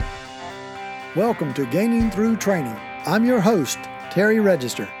Welcome to Gaining Through Training. I'm your host, Terry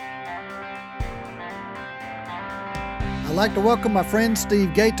Register. I'd like to welcome my friend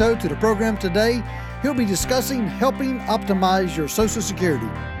Steve Gato to the program today. He'll be discussing helping optimize your Social Security.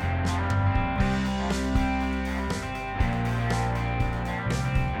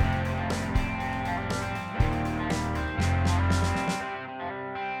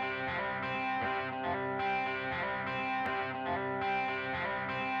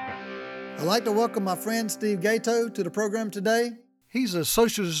 I'd like to welcome my friend Steve Gato to the program today. He's a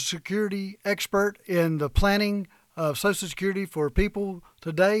Social Security expert in the planning of Social Security for people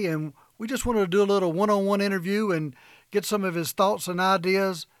today, and we just wanted to do a little one-on-one interview and get some of his thoughts and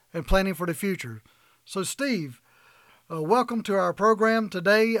ideas and planning for the future. So Steve, welcome to our program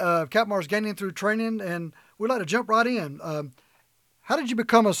today, Capmar's Gaining Through Training, and we'd like to jump right in. How did you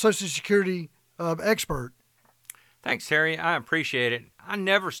become a Social Security expert? Thanks, Terry. I appreciate it. I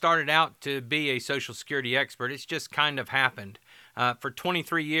never started out to be a Social Security expert. It's just kind of happened. For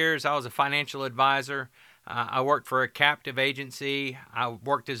 23 years, I was a financial advisor. I worked for a captive agency. I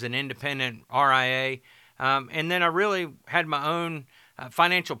worked as an independent RIA. And then I really had my own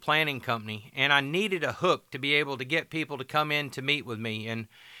financial planning company. And I needed a hook to be able to get people to come in to meet with me. And,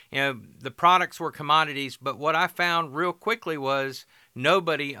 the products were commodities. But what I found real quickly was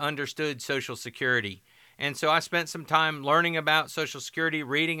nobody understood Social Security. And so I spent some time learning about Social Security,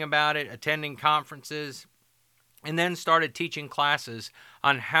 reading about it, attending conferences, and then started teaching classes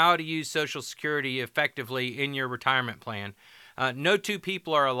on how to use Social Security effectively in your retirement plan. No two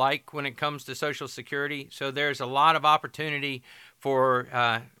people are alike when it comes to Social Security, so there's a lot of opportunity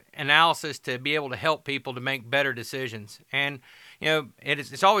for analysis to be able to help people to make better decisions. And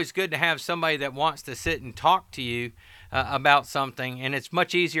it's always good to have somebody that wants to sit and talk to you about something, and it's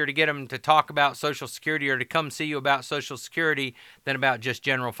much easier to get them to talk about Social Security or to come see you about Social Security than about just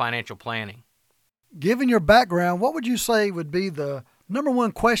general financial planning. Given your background, what would you say would be the number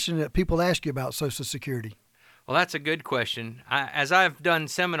one question that people ask you about Social Security? Well, that's a good question. As I've done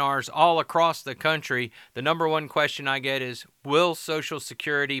seminars all across the country, the number one question I get is, will Social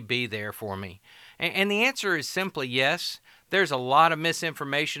Security be there for me? And the answer is simply yes. There's a lot of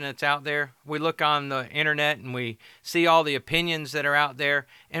misinformation that's out there. We look on the internet and we see all the opinions that are out there,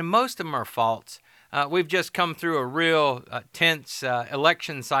 and most of them are false. We've just come through a real tense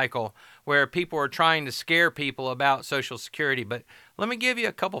election cycle where people are trying to scare people about Social Security. But let me give you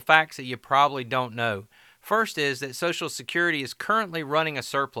a couple facts that you probably don't know. First is that Social Security is currently running a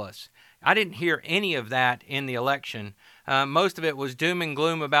surplus. I didn't hear any of that in the election. Most of it was doom and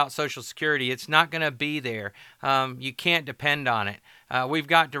gloom about Social Security. It's not going to be there. You can't depend on it. We've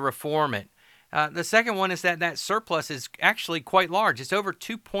got to reform it. The second one is that surplus is actually quite large. It's over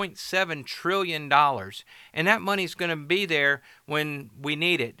 $2.7 trillion. And that money's going to be there when we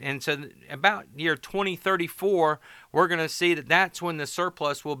need it. And so about year 2034, we're going to see that that's when the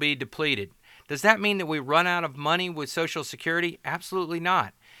surplus will be depleted. Does that mean that we run out of money with Social Security? Absolutely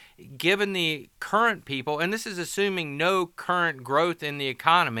not. Given the current people, and this is assuming no current growth in the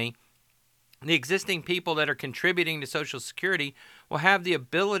economy, the existing people that are contributing to Social Security will have the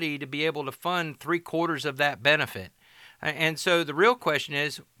ability to be able to fund 3/4 of that benefit. And so the real question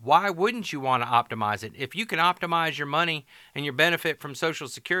is, why wouldn't you want to optimize it? If you can optimize your money and your benefit from Social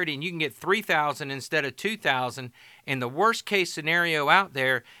Security and you can get $3,000 instead of $2,000, and the worst case scenario out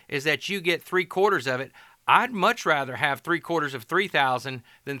there is that you get 3/4 of it, I'd much rather have 3/4 of $3,000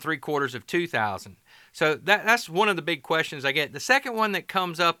 than 3/4 of $2,000. So that's one of the big questions I get. The second one that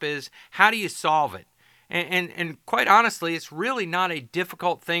comes up is, how do you solve it? And quite honestly, it's really not a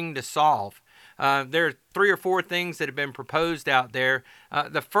difficult thing to solve. There are 3 or 4 things that have been proposed out there.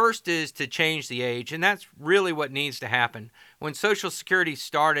 The first is to change the age, and that's really what needs to happen. When Social Security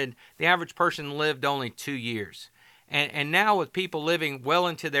started, the average person lived only 2 years. And now with people living well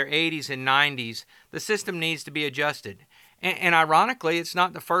into their 80s and 90s, the system needs to be adjusted. And ironically, it's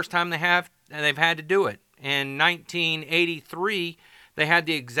not the first time they've had to do it. In 1983, they had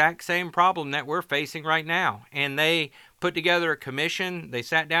the exact same problem that we're facing right now. And they put together a commission, they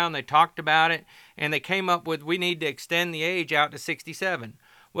sat down, they talked about it, and they came up with, we need to extend the age out to 67.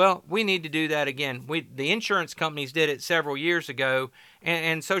 Well, we need to do that again. The insurance companies did it several years ago,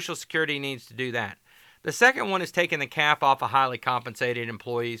 and Social Security needs to do that. The second one is taking the cap off of highly compensated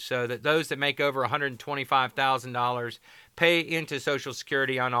employees so that those that make over $125,000 pay into Social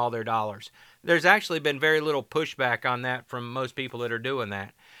Security on all their dollars. There's actually been very little pushback on that from most people that are doing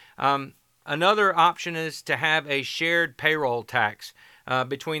that. Another option is to have a shared payroll tax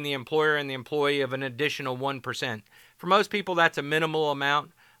between the employer and the employee of an additional 1%. For most people, that's a minimal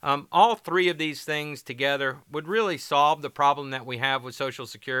amount, All three of these things together would really solve the problem that we have with Social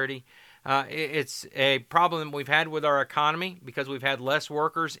Security. It's a problem that we've had with our economy because we've had less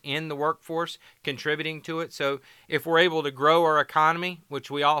workers in the workforce contributing to it. So if we're able to grow our economy,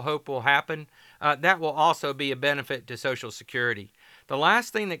 which we all hope will happen, that will also be a benefit to Social Security. The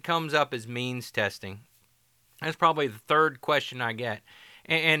last thing that comes up is means testing. That's probably the third question I get.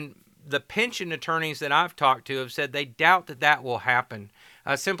 And the pension attorneys that I've talked to have said they doubt that that will happen,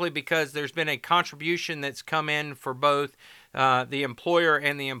 simply because there's been a contribution that's come in for both the employer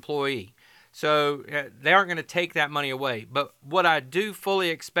and the employee. So they aren't going to take that money away. But what I do fully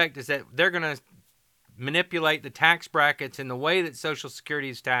expect is that they're going to manipulate the tax brackets in the way that Social Security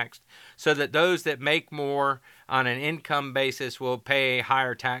is taxed so that those that make more on an income basis will pay a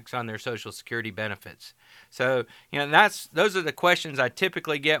higher tax on their Social Security benefits. So, those are the questions I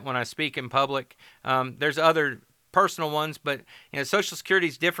typically get when I speak in public. There's other personal ones, but Social Security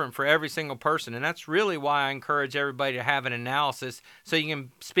is different for every single person, and that's really why I encourage everybody to have an analysis so you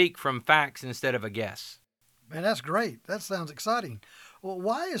can speak from facts instead of a guess. Man, that's great. That sounds exciting. Well,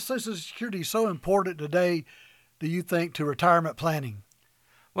 why is Social Security so important today, do you think, to retirement planning?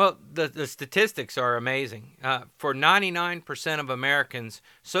 Well, the statistics are amazing. For 99% of Americans,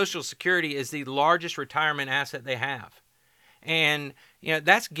 Social Security is the largest retirement asset they have. And,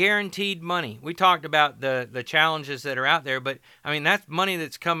 that's guaranteed money. We talked about the challenges that are out there, but, that's money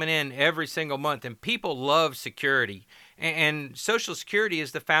that's coming in every single month. And people love security. And Social Security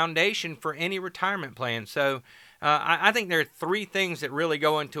is the foundation for any retirement plan. So I think there are three things that really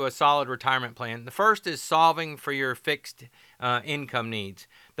go into a solid retirement plan. The first is solving for your fixed income needs.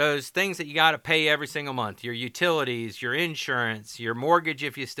 Those things that you got to pay every single month, your utilities, your insurance, your mortgage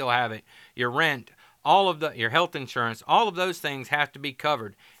if you still have it, your rent, your health insurance, all of those things have to be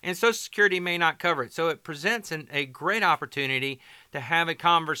covered. And Social Security may not cover it. So it presents a great opportunity to have a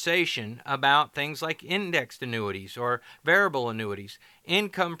conversation about things like indexed annuities or variable annuities,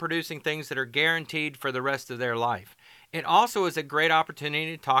 income producing things that are guaranteed for the rest of their life. It also is a great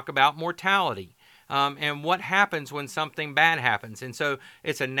opportunity to talk about mortality. And what happens when something bad happens. And so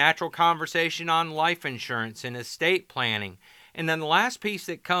it's a natural conversation on life insurance and estate planning. And then the last piece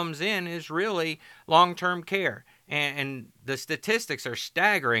that comes in is really long-term care. And the statistics are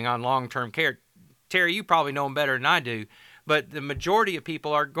staggering on long-term care. Terry, you probably know them better than I do. But the majority of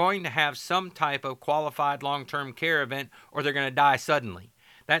people are going to have some type of qualified long-term care event or they're going to die suddenly.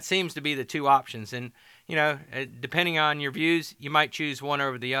 That seems to be the two options. And, depending on your views, you might choose one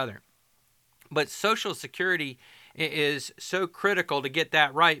over the other. But Social Security is so critical to get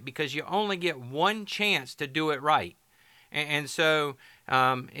that right because you only get one chance to do it right. And so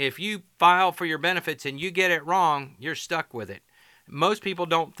if you file for your benefits and you get it wrong, you're stuck with it. Most people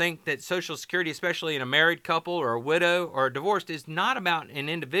don't think that Social Security, especially in a married couple or a widow or a divorced, is not about an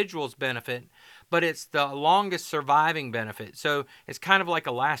individual's benefit, but it's the longest surviving benefit. So it's kind of like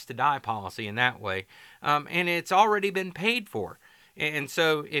a last to die policy in that way. And it's already been paid for. And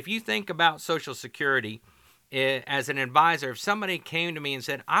so if you think about Social Security as an advisor, if somebody came to me and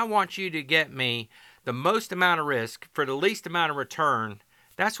said, I want you to get me the most amount of risk for the least amount of return,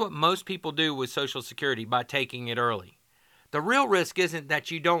 that's what most people do with Social Security by taking it early. The real risk isn't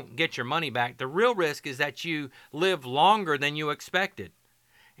that you don't get your money back. The real risk is that you live longer than you expected.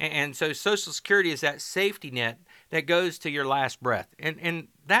 And so Social Security is that safety net that goes to your last breath. And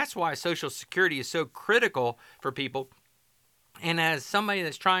that's why Social Security is so critical for people. And as somebody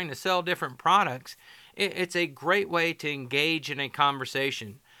that's trying to sell different products, it's a great way to engage in a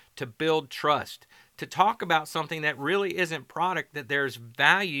conversation, to build trust, to talk about something that really isn't product, that there's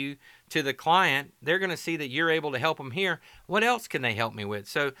value to the client. They're going to see that you're able to help them here. What else can they help me with?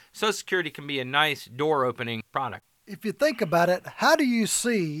 So Social Security can be a nice door-opening product. If you think about it, how do you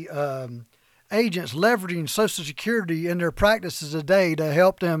see agents leveraging Social Security in their practices today to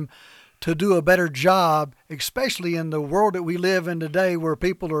help them to do a better job, especially in the world that we live in today where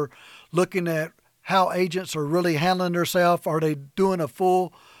people are looking at how agents are really handling themselves? Are they doing a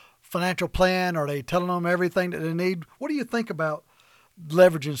full financial plan? Are they telling them everything that they need? What do you think about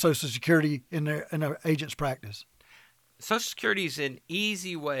leveraging Social Security in an agent's practice? Social Security is an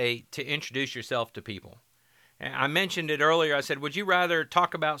easy way to introduce yourself to people. I mentioned it earlier. I said, would you rather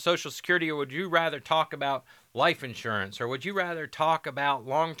talk about Social Security or would you rather talk about life insurance or would you rather talk about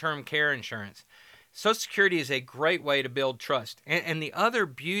long-term care insurance? Social Security is a great way to build trust. And the other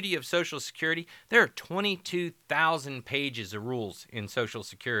beauty of Social Security, there are 22,000 pages of rules in Social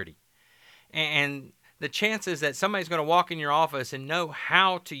Security. And the chances that somebody's going to walk in your office and know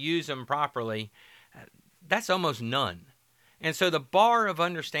how to use them properly, that's almost none. And so the bar of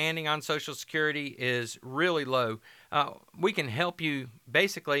understanding on Social Security is really low. we can help you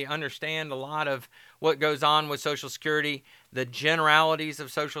basically understand a lot of what goes on with Social Security, the generalities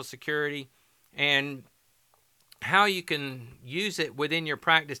of Social Security, and how you can use it within your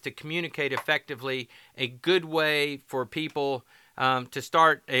practice to communicate effectively, a good way for people to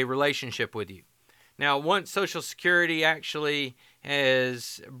start a relationship with you. Now, once Social Security actually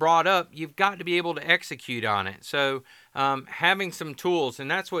is brought up, you've got to be able to execute on it. So having some tools, and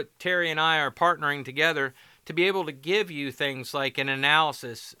that's what Terry and I are partnering together to be able to give you things like an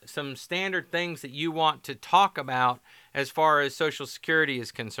analysis, some standard things that you want to talk about as far as Social Security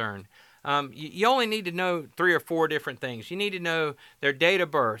is concerned. You only need to know 3 or 4 different things. You need to know their date of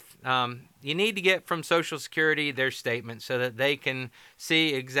birth. You need to get from Social Security their statement so that they can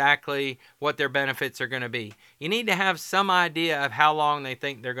see exactly what their benefits are going to be. You need to have some idea of how long they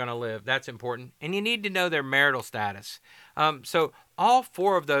think they're going to live. That's important. And you need to know their marital status. So all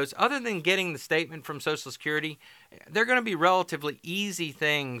 4 of those, other than getting the statement from Social Security, they're going to be relatively easy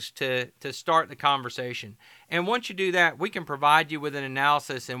things to start the conversation. And once you do that, we can provide you with an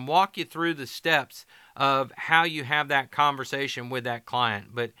analysis and walk you through the steps of how you have that conversation with that client.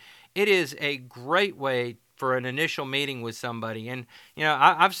 But it is a great way for an initial meeting with somebody. And,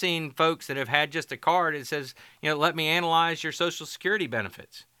 I've seen folks that have had just a card that says, let me analyze your Social Security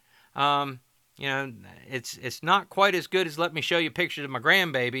benefits. It's not quite as good as let me show you pictures of my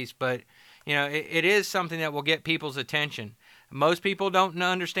grandbabies, but it is something that will get people's attention. Most people don't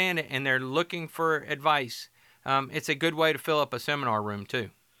understand it, and they're looking for advice. It's a good way to fill up a seminar room too.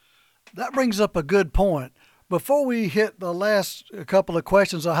 That brings up a good point. Before we hit the last couple of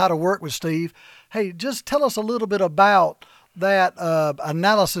questions on how to work with Steve, hey, just tell us a little bit about that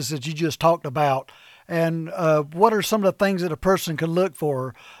analysis that you just talked about, and what are some of the things that a person can look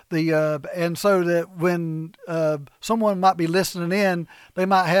for. And so that when someone might be listening in, they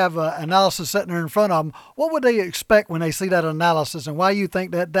might have an analysis sitting there in front of them. What would they expect when they see that analysis, and why you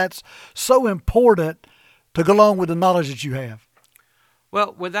think that that's so important to go along with the knowledge that you have?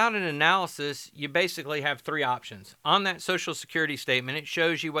 Well, without an analysis, you basically have 3 options. On that Social Security statement, it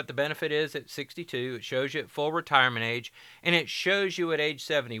shows you what the benefit is at 62, it shows you at full retirement age, and it shows you at age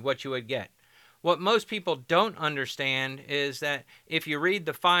 70 what you would get. What most people don't understand is that if you read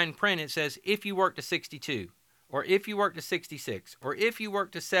the fine print, it says if you work to 62, or if you work to 66, or if you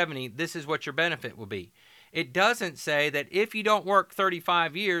work to 70, this is what your benefit will be. It doesn't say that if you don't work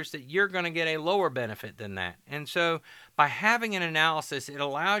 35 years that you're going to get a lower benefit than that. And so by having an analysis, it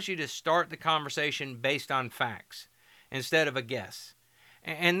allows you to start the conversation based on facts instead of a guess.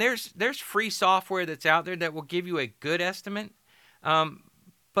 And there's free software that's out there that will give you a good estimate.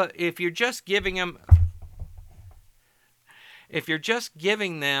 But if you're just giving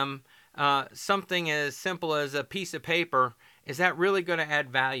them something as simple as a piece of paper, is that really going to add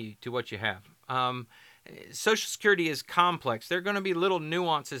value to what you have? Social Security is complex. There are going to be little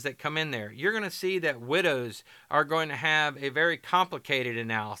nuances that come in there. You're going to see that widows are going to have a very complicated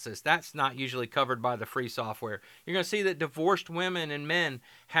analysis. That's not usually covered by the free software. You're going to see that divorced women and men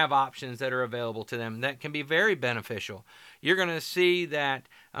have options that are available to them that can be very beneficial. You're going to see that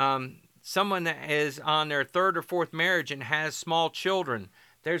someone that is on their 3rd or 4th marriage and has small children,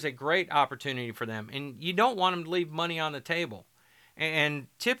 there's a great opportunity for them. And you don't want them to leave money on the table. And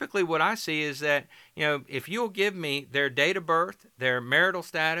typically what I see is that, if you'll give me their date of birth, their marital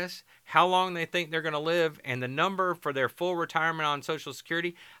status, how long they think they're going to live, and the number for their full retirement on Social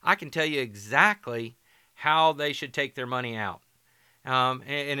Security, I can tell you exactly how they should take their money out.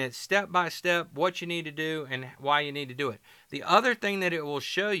 And it's step by step what you need to do and why you need to do it. The other thing that it will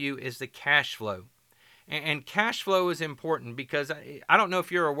show you is the cash flow. And cash flow is important because I don't know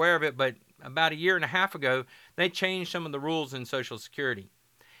if you're aware of it, but about 1.5 years ago, they changed some of the rules in Social Security.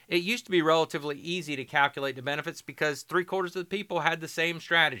 It used to be relatively easy to calculate the benefits because 3/4 of the people had the same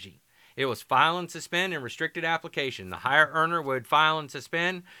strategy. It was file and suspend and restricted application. The higher earner would file and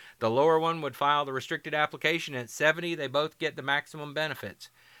suspend. The lower one would file the restricted application. At 70, they both get the maximum benefits.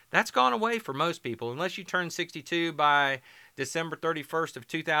 That's gone away for most people. Unless you turn 62 by December 31st of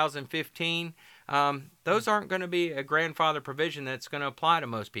 2015, those aren't going to be a grandfather provision that's going to apply to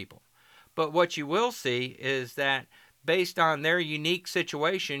most people. But what you will see is that based on their unique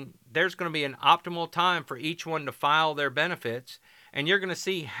situation, there's going to be an optimal time for each one to file their benefits, and you're going to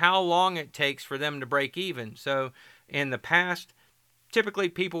see how long it takes for them to break even. So in the past, typically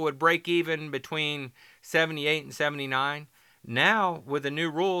people would break even between 78 and 79. Now, with the new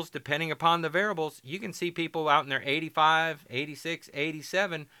rules, depending upon the variables, you can see people out in their 85, 86,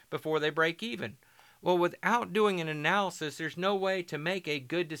 87 before they break even. Well, without doing an analysis, there's no way to make a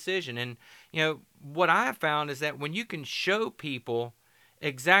good decision. And, what I have found is that when you can show people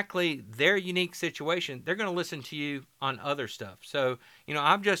exactly their unique situation, they're going to listen to you on other stuff. So,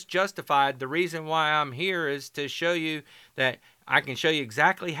 I've just justified the reason why I'm here is to show you that I can show you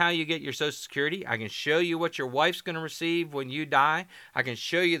exactly how you get your Social Security. I can show you what your wife's going to receive when you die. I can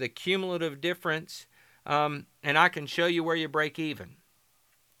show you the cumulative difference, and I can show you where you break even.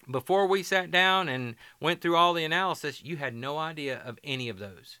 Before we sat down and went through all the analysis, you had no idea of any of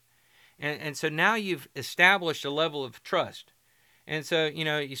those. And so now you've established a level of trust. And so,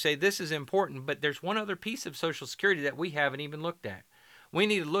 you say this is important, but there's one other piece of Social Security that we haven't even looked at. We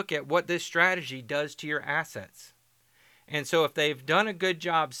need to look at what this strategy does to your assets. And so if they've done a good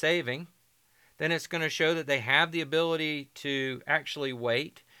job saving, then it's going to show that they have the ability to actually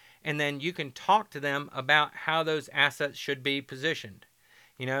wait. And then you can talk to them about how those assets should be positioned.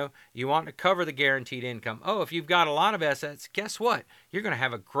 You want to cover the guaranteed income. Oh, if you've got a lot of assets, guess what? You're going to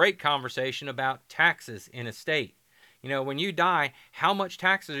have a great conversation about taxes in a state. When you die, how much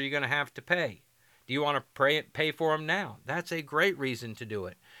taxes are you going to have to pay? Do you want to pay for them now? That's a great reason to do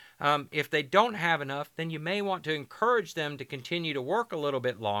it. If they don't have enough, then you may want to encourage them to continue to work a little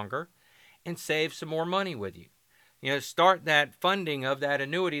bit longer and save some more money with you. Start that funding of that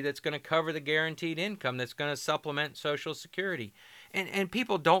annuity that's going to cover the guaranteed income that's going to supplement Social Security. And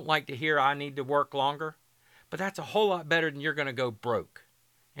people don't like to hear, I need to work longer, but that's a whole lot better than you're going to go broke.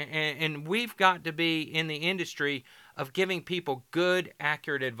 And we've got to be in the industry of giving people good,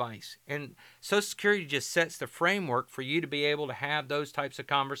 accurate advice. And Social Security just sets the framework for you to be able to have those types of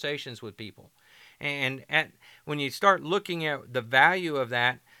conversations with people. And when you start looking at the value of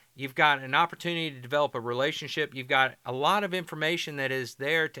that, you've got an opportunity to develop a relationship. You've got a lot of information that is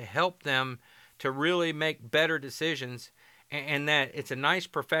there to help them to really make better decisions. And that it's a nice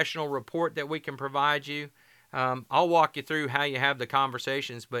professional report that we can provide you. I'll walk you through how you have the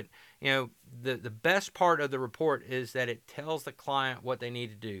conversations, but the best part of the report is that it tells the client what they need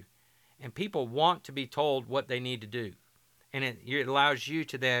to do, and people want to be told what they need to do, and it allows you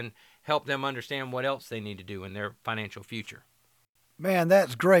to then help them understand what else they need to do in their financial future. Man,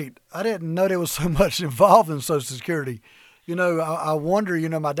 that's great. I didn't know there was so much involved in Social Security. I wonder.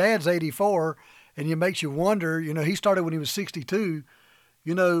 My dad's 84, and it makes you wonder. He started when he was 62.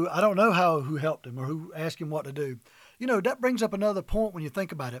 I don't know who helped him or who asked him what to do. That brings up another point when you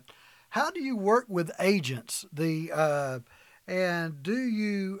think about it. How do you work with agents? And do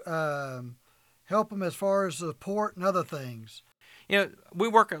you help them as far as support and other things? We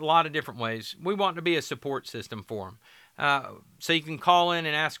work a lot of different ways. We want to be a support system for them. So you can call in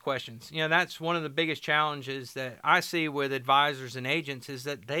and ask questions. That's one of the biggest challenges that I see with advisors and agents is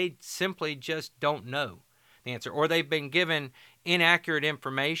that they simply just don't know the answer, or they've been given inaccurate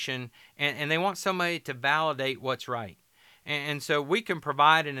information and they want somebody to validate what's right. And so we can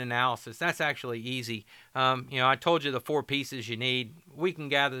provide an analysis. That's actually easy. I told you the 4 pieces you need. We can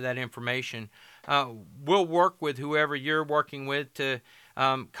gather that information. We'll work with whoever you're working with to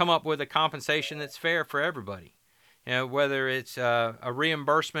come up with a compensation that's fair for everybody. Whether it's a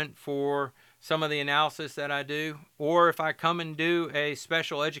reimbursement for some of the analysis that I do, or if I come and do a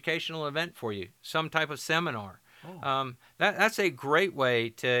special educational event for you, some type of seminar. Oh. That's a great way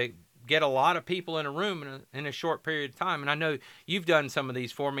to get a lot of people in a room in a short period of time. And I know you've done some of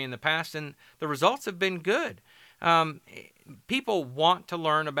these for me in the past, and the results have been good. People want to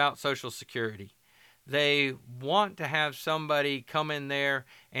learn about Social Security. They want to have somebody come in there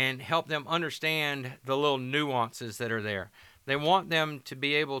and help them understand the little nuances that are there. They want them to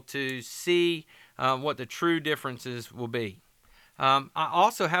be able to see what the true differences will be. I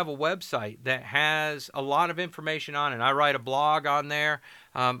also have a website that has a lot of information on it. I write a blog on there.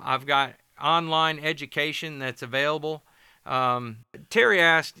 I've got online education that's available. Terry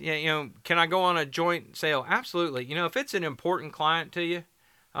asked, can I go on a joint sale? Absolutely. If it's an important client to you,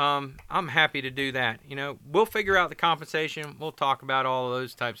 I'm happy to do that. We'll figure out the compensation. We'll talk about all of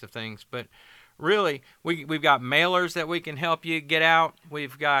those types of things. But really, we've got mailers that we can help you get out.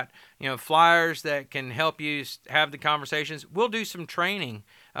 We've got flyers that can help you have the conversations. We'll do some training.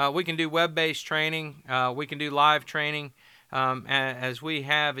 We can do web-based training. We can do live training as we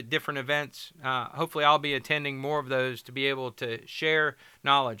have at different events. Hopefully, I'll be attending more of those to be able to share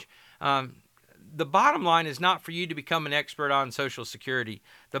knowledge. The bottom line is not for you to become an expert on Social Security.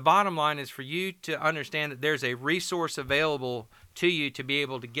 The bottom line is for you to understand that there's a resource available to you to be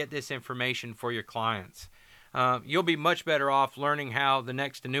able to get this information for your clients. You'll be much better off learning how the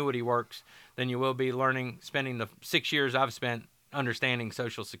next annuity works than you will be spending the 6 years I've spent understanding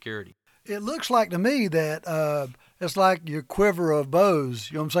Social Security. It looks like to me that it's like your quiver of bows.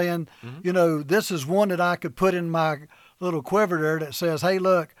 You know what I'm saying? Mm-hmm. This is one that I could put in my little quiver there that says, hey,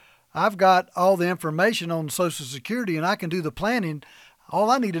 look, I've got all the information on Social Security and I can do the planning. All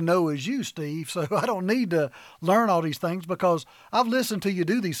I need to know is you, Steve. So I don't need to learn all these things because I've listened to you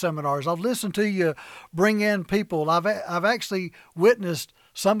do these seminars. I've listened to you bring in people. I've actually witnessed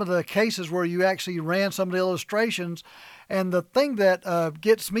some of the cases where you actually ran some of the illustrations. And the thing that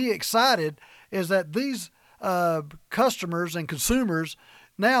gets me excited is that these customers and consumers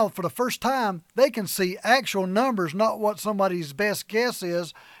now, for the first time, they can see actual numbers, not what somebody's best guess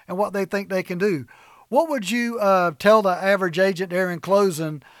is and what they think they can do. What would you tell the average agent there in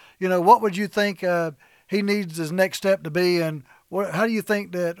closing? What would you think he needs his next step to be, and how do you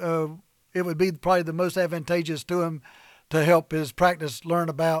think that it would be probably the most advantageous to him to help his practice learn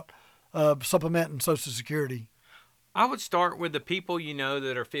about supplementing Social Security? I would start with the people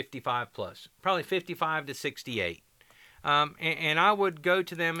that are 55 plus, probably 55 to 68. And I would go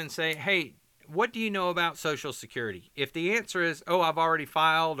to them and say, hey, what do you know about Social Security? If the answer is, oh, I've already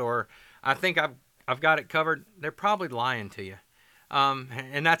filed, or I think I've got it covered, they're probably lying to you.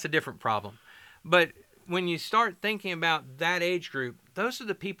 And that's a different problem. But when you start thinking about that age group, those are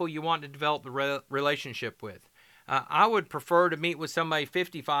the people you want to develop the relationship with. I would prefer to meet with somebody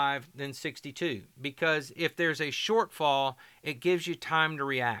 55 than 62, because if there's a shortfall, it gives you time to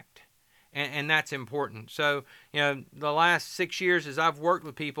react. And that's important. So, the last 6 years as I've worked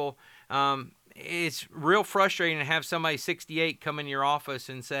with people, it's real frustrating to have somebody 68 come in your office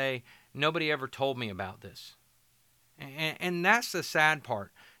and say, nobody ever told me about this. And that's the sad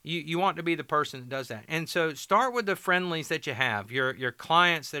part. You want to be the person that does that. And so start with the friendlies that you have, your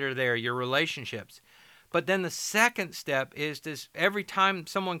clients that are there, your relationships. But then the second step is this: every time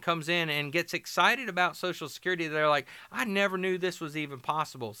someone comes in and gets excited about Social Security, they're like, I never knew this was even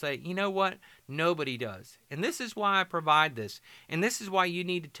possible. Say, you know what? Nobody does. And this is why I provide this. And this is why you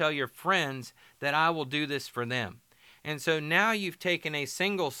need to tell your friends that I will do this for them. And so now you've taken a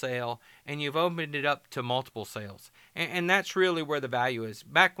single sale and you've opened it up to multiple sales. And that's really where the value is.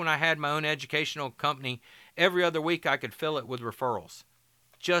 Back when I had my own educational company, every other week I could fill it with referrals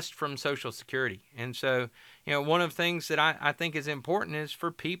just from Social Security. And so, one of the things that I think is important is for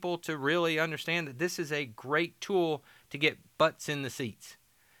people to really understand that this is a great tool to get butts in the seats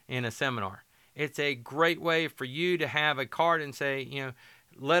in a seminar. It's a great way for you to have a card and say,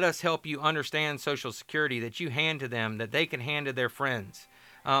 let us help you understand Social Security, that you hand to them, that they can hand to their friends.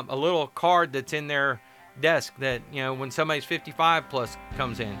 A little card that's in their desk that, when somebody's 55 plus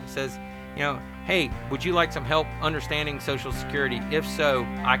comes in, it says, hey, would you like some help understanding Social Security? If so,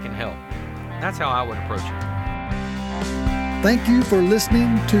 I can help. That's how I would approach it. Thank you for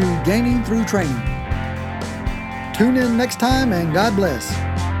listening to Gaining Through Training. Tune in next time, and God bless.